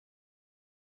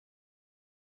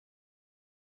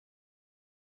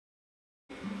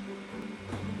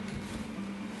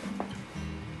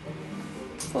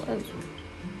photos.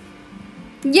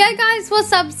 Yeah guys,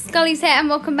 what's up? Skullys here and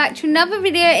welcome back to another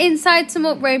video inside some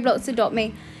more Roblox Adopt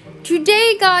Me.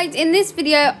 Today guys, in this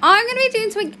video, I'm going to be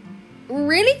doing something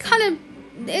really kind of,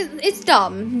 it's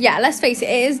dumb. Yeah, let's face it,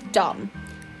 it is dumb.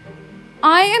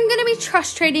 I am going to be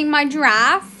trust trading my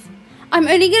giraffe. I'm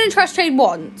only going to trust trade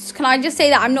once. Can I just say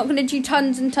that? I'm not going to do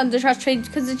tons and tons of trust trades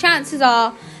because the chances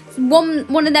are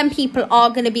one of them people are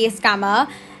going to be a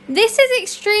scammer. This is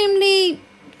extremely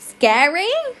scary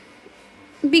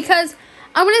because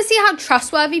I want to see how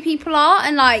trustworthy people are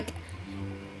and like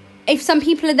if some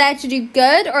people are there to do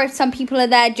good or if some people are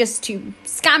there just to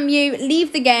scam you,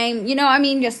 leave the game, you know what I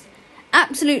mean, just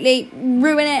absolutely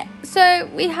ruin it. So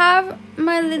we have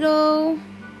my little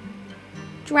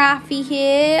giraffe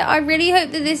here. I really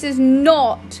hope that this is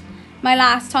not my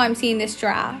last time seeing this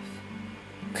giraffe.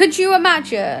 Could you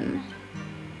imagine?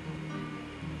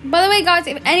 By the way, guys,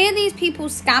 if any of these people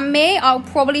scam me, I'll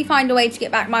probably find a way to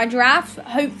get back my giraffe,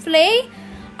 hopefully.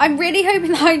 I'm really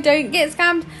hoping that I don't get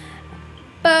scammed.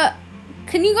 But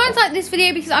can you guys like this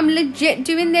video? Because I'm legit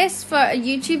doing this for a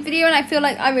YouTube video. And I feel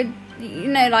like I would, you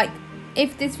know, like,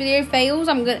 if this video fails,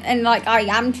 I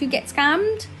am to get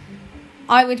scammed,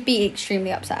 I would be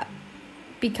extremely upset.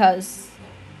 Because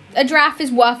a giraffe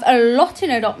is worth a lot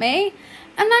in Adopt Me.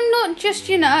 And I'm not just,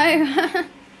 you know,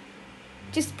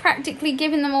 just practically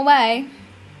giving them away.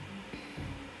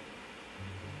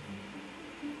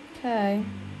 Okay.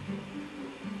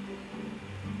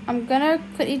 I'm gonna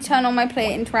quickly turn on my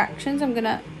player interactions. I'm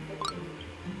gonna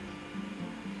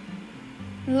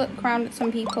look around at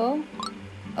some people.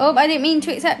 Oh, I didn't mean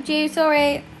to accept you.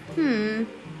 Sorry.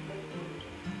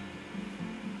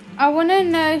 I want to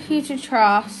know who to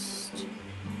trust.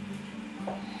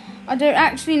 I don't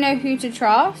actually know who to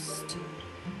trust.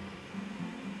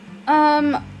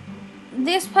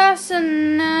 This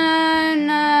person,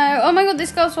 no. Oh my god,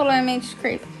 this girl's following me. She's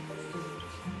creep.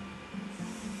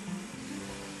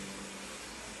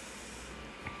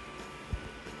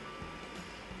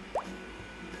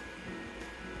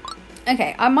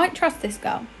 Okay, I might trust this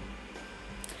girl.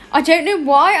 I don't know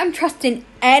why I'm trusting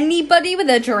anybody with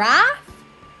a giraffe.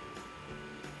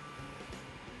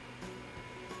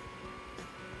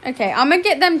 Okay, I'm gonna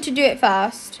get them to do it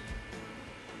first.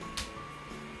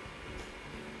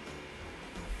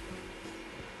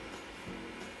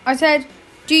 I said,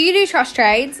 do you do trust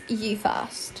trades? You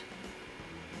first.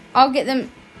 I'll get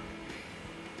them.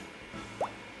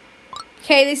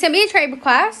 Okay, they sent me a trade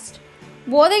request.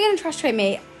 What are they going to trust trade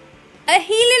me? A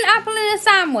healing apple and a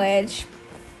sandwich.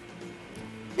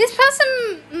 This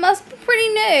person must be pretty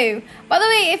new. By the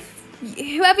way, if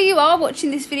whoever you are watching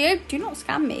this video, do not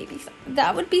scam me. Because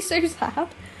that would be so sad.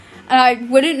 And I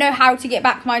wouldn't know how to get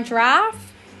back my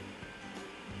giraffe.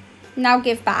 Now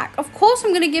give back. Of course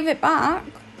I'm going to give it back.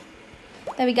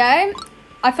 There we go.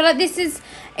 I feel like it's a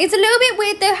little bit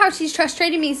weird though how she's trust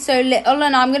trading me so little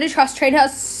and I'm going to trust trade her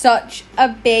such a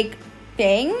big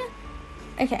thing.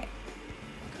 Okay.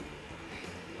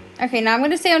 Okay, now I'm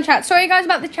going to stay on chat. Sorry guys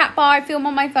about the chat bar. I film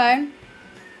on my phone.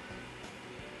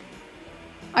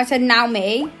 I said now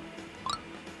me.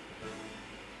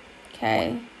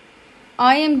 Okay.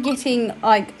 I am getting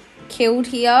like killed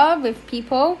here with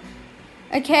people.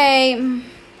 Okay.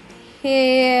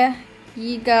 Here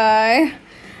you go.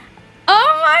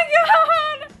 Oh my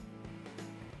god!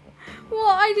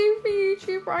 What I do for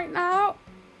YouTube right now.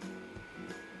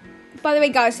 By the way,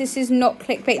 guys, this is not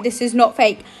clickbait. This is not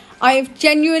fake. I have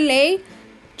genuinely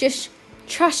just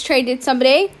trust traded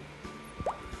somebody.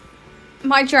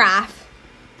 My giraffe.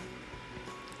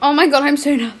 Oh my god, I'm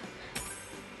so nervous.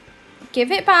 Give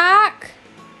it back.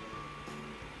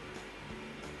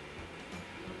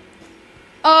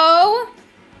 Oh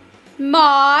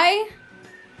my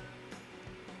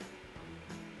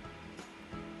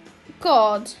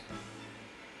god.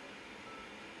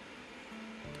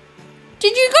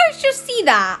 Did you guys just see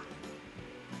that?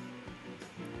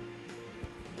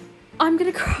 I'm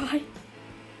gonna cry.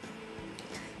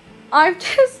 I've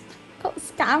just got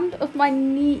scammed of my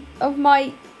knee, well,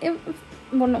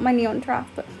 not my neon giraffe,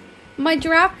 but my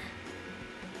giraffe.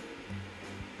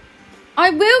 I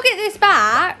will get this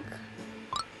back.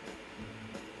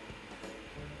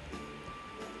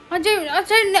 I don't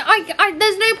know.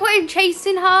 There's no point in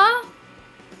chasing her.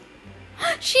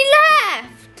 She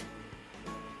left.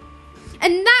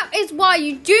 And that is why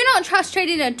you do not trust trade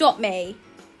and Adopt Me.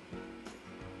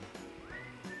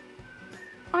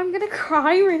 I'm going to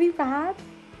cry really bad.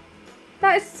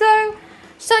 That is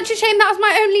such a shame. That was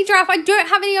my only giraffe. I don't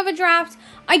have any other giraffes.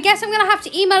 I guess I'm going to have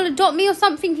to email Adopt Me or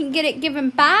something and get it given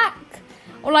back.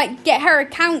 Or like get her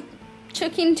account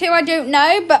took into. I don't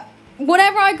know. But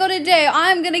whatever I got to do,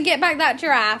 I'm going to get back that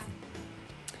giraffe.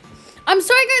 I'm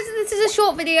sorry guys, this is a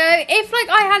short video. If like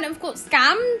I hadn't have got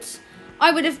scammed,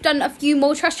 I would have done a few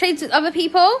more trust trades with other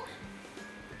people.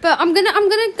 But I'm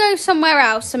gonna go somewhere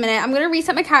else a minute. I'm gonna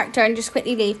reset my character and just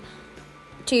quickly leave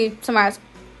to somewhere else.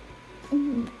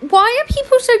 Why are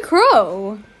people so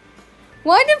cruel?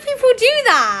 Why do people do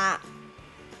that?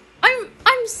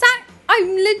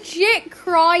 I'm legit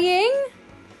crying.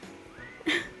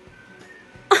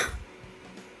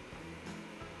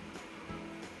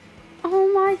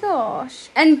 Oh my gosh.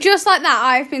 And just like that,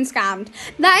 I've been scammed.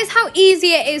 That is how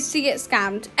easy it is to get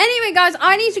scammed. Anyway, guys,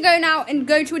 I need to go now and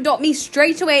go to Adopt Me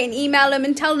straight away and email them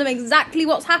and tell them exactly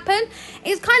what's happened.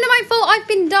 It's kind of my fault I've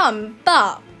been dumb,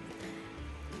 but,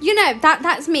 you know,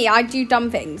 that's me. I do dumb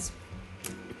things.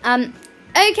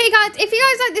 Okay, guys, if you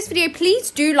guys like this video,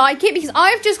 please do like it because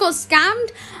I've just got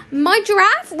scammed my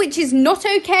giraffe, which is not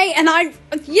okay. And I,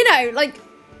 you know, like,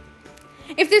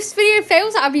 if this video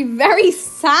fails, I'll be very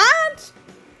sad.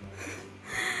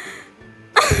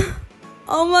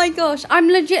 Oh my gosh, I'm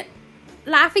legit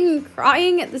laughing and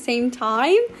crying at the same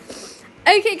time.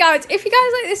 Okay, guys, if you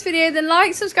guys like this video, then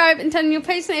like, subscribe, and turn on your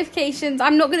post notifications.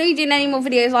 I'm not going to be doing any more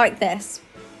videos like this,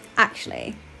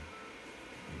 actually.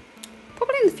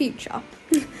 Probably in the future.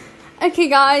 Okay,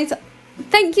 guys,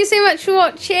 thank you so much for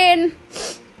watching.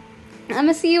 I'm going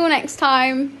to see you all next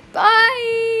time.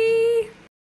 Bye.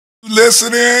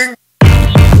 Listening?